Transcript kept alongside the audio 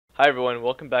Hi everyone,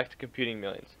 welcome back to Computing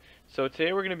Millions. So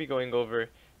today we're going to be going over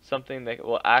something that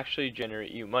will actually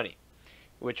generate you money,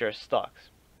 which are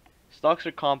stocks. Stocks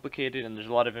are complicated and there's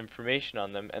a lot of information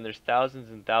on them, and there's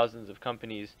thousands and thousands of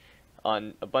companies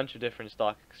on a bunch of different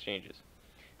stock exchanges.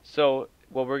 So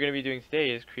what we're going to be doing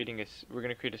today is we're going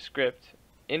to create a script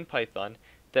in Python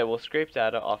that will scrape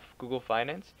data off of Google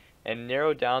Finance and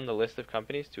narrow down the list of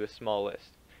companies to a small list.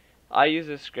 I use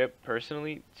this script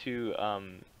personally to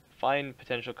find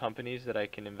potential companies that I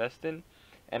can invest in,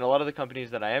 and a lot of the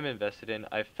companies that I am invested in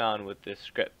I've found with this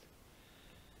script.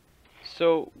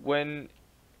 So when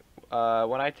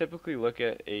I typically look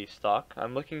at a stock,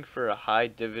 I'm looking for a high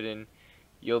dividend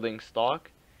yielding stock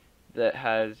that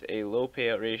has a low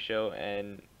payout ratio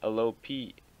and a low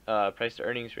price to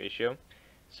earnings ratio.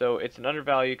 So it's an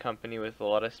undervalued company with a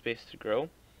lot of space to grow,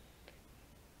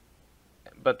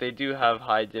 but they do have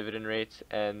high dividend rates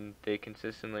and they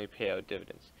consistently pay out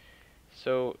dividends.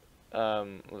 So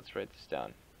let's write this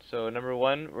down. So number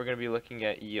one, we're going to be looking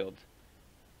at yield.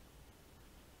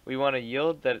 We want a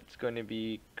yield that's going to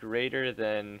be greater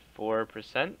than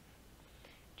 4%,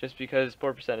 just because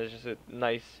 4% is just a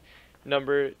nice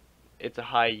number. It's a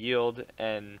high yield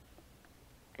and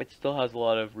it still has a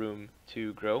lot of room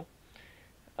to grow.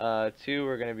 Two,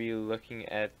 we're going to be looking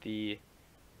at the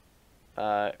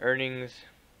earnings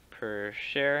per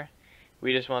share.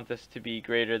 We just want this to be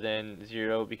greater than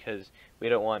 0 because we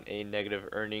don't want a negative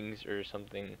earnings or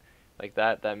something like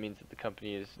that. That means that the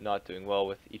company is not doing well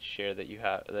with each share that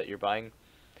you're buying.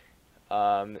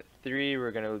 Three, we're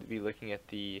going to be looking at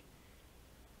the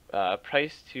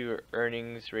price to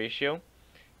earnings ratio,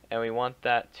 and we want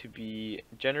that to be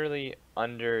generally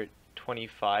under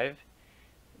 25.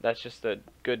 That's just a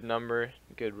good number,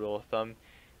 good rule of thumb,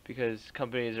 because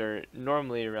companies are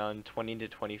normally around 20 to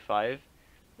 25,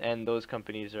 and those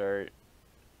companies are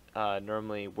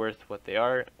normally worth what they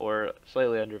are or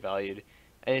slightly undervalued.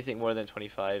 Anything more than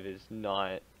 25 is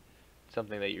not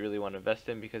something that you really want to invest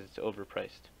in because it's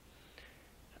overpriced.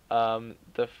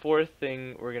 The fourth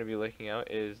thing we're going to be looking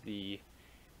at is the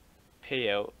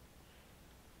payout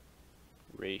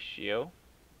ratio.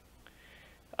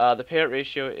 The payout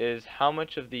ratio is how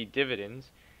much of the dividends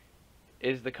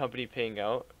is the company paying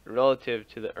out relative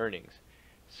to the earnings.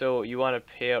 So you want a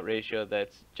payout ratio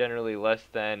that's generally less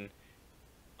than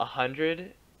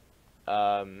 100.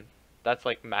 That's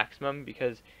like maximum,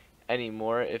 because any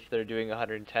more, if they're doing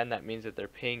 110, that means that they're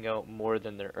paying out more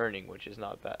than they're earning, which is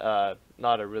not bad,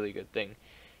 not a really good thing.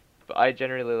 But I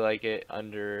generally like it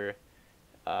under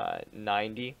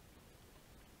 90.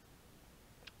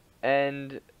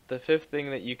 And the fifth thing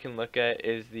that you can look at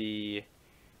is the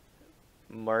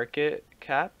market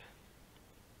cap.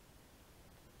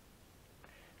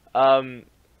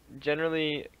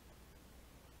 Generally,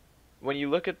 when you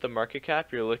look at the market cap,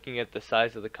 you're looking at the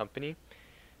size of the company.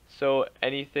 So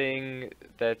anything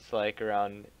that's like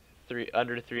around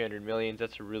under 300 million,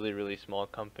 that's a really small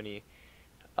company.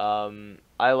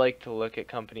 I like to look at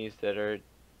companies that are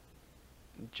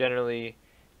generally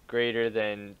greater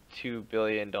than $2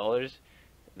 billion.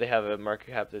 They have a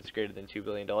market cap that's greater than $2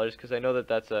 billion, because I know that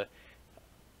that's a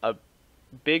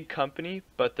big company,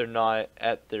 but they're not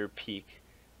at their peak.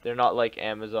 They're not like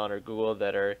Amazon or Google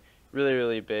that are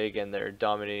really big and they're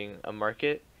dominating a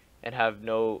market and have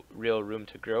no real room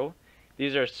to grow.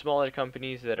 These are smaller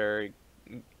companies that are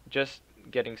just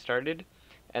getting started,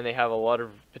 and they have a lot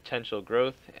of potential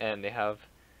growth, and they have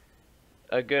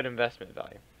a good investment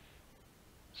value.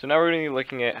 So now we're going to be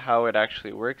looking at how it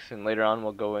actually works, and later on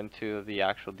we'll go into the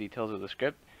actual details of the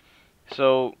script.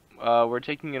 So we're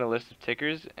taking in a list of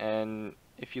tickers, and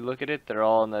if you look at it, they're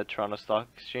all in the Toronto Stock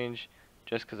Exchange,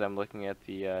 just because I'm looking at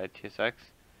the TSX.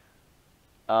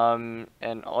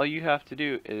 And all you have to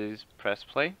do is press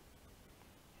play,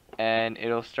 and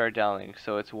it'll start downloading.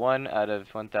 So it's 1 out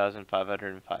of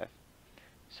 1,505.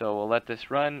 So we'll let this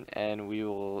run, and we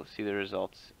will see the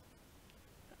results.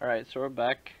 Alright, so we're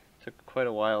back. Took quite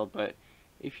a while, but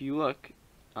if you look,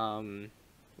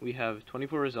 we have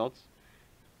 24 results,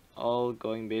 all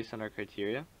going based on our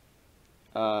criteria.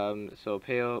 So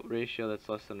payout ratio that's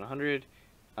less than 100,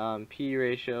 P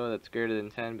ratio that's greater than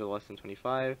 10 but less than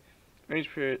 25, earnings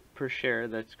per share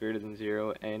that's greater than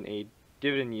 0, and a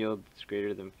dividend yield that's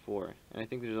greater than 4. And I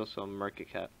think there's also a market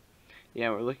cap. Yeah,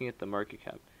 we're looking at the market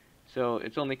cap. So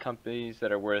it's only companies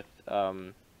that are worth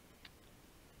 1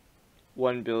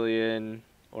 billion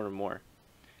or more.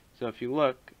 So if you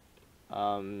look,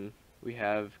 we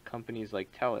have companies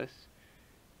like TELUS,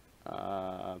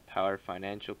 Power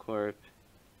Financial Corp,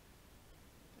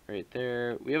 right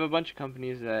there. We have a bunch of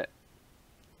companies that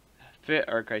fit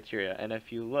our criteria, and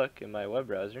if you look in my web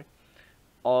browser,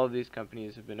 all of these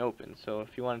companies have been open. So if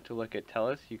you wanted to look at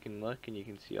TELUS, you can look and you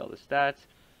can see all the stats.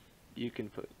 You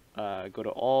can go to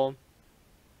all,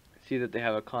 see that they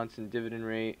have a constant dividend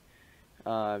rate.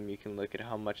 You can look at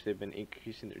how much they've been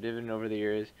increasing their dividend over the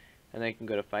years, and then you can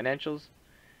go to financials.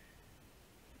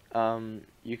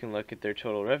 You can look at their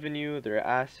total revenue, their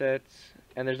assets,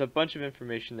 and there's a bunch of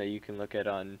information that you can look at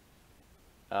on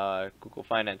Google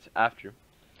Finance after.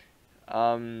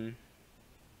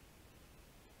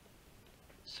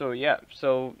 So yeah,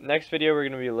 so next video we're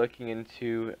going to be looking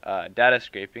into data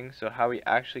scraping, so how we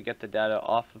actually get the data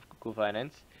off of Google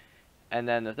Finance. And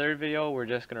then the third video we're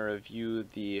just going to review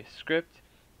the script,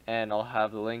 and I'll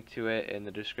have the link to it in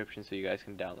the description so you guys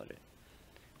can download it.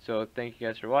 So thank you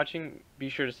guys for watching. Be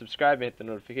sure to subscribe and hit the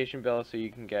notification bell so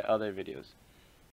you can get other videos.